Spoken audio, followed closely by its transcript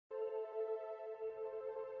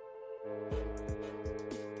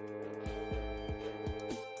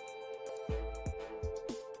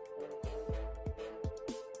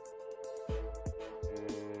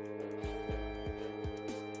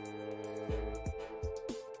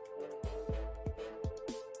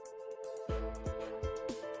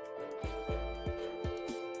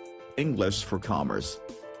English for Commerce.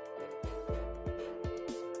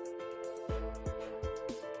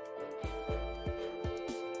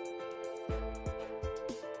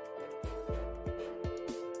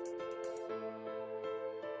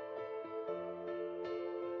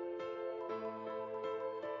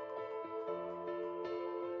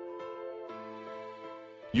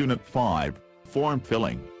 Unit 5, Form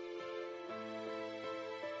Filling.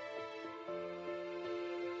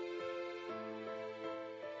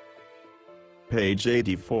 Page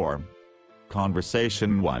 84.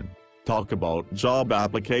 Conversation 1. Talk about job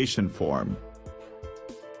application form.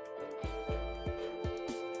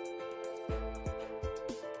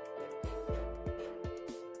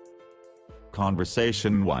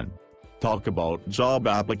 Conversation 1. Talk about job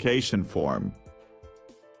application form.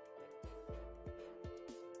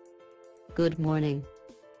 Good morning.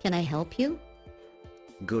 Can I help you?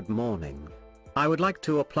 Good morning. I would like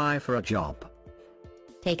to apply for a job.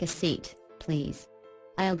 Take a seat, please.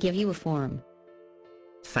 I'll give you a form.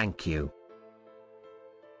 Thank you.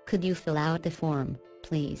 Could you fill out the form,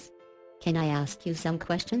 please? Can I ask you some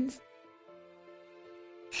questions?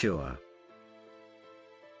 Sure.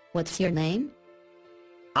 What's your name?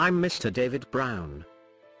 I'm Mr. David Brown.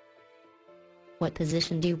 What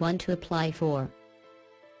position do you want to apply for?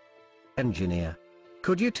 Engineer.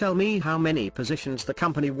 Could you tell me how many positions the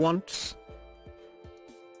company wants?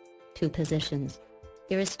 2 positions.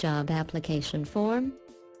 Here is job application form.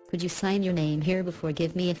 Could you sign your name here before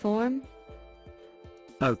give me a form?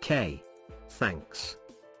 Okay. Thanks.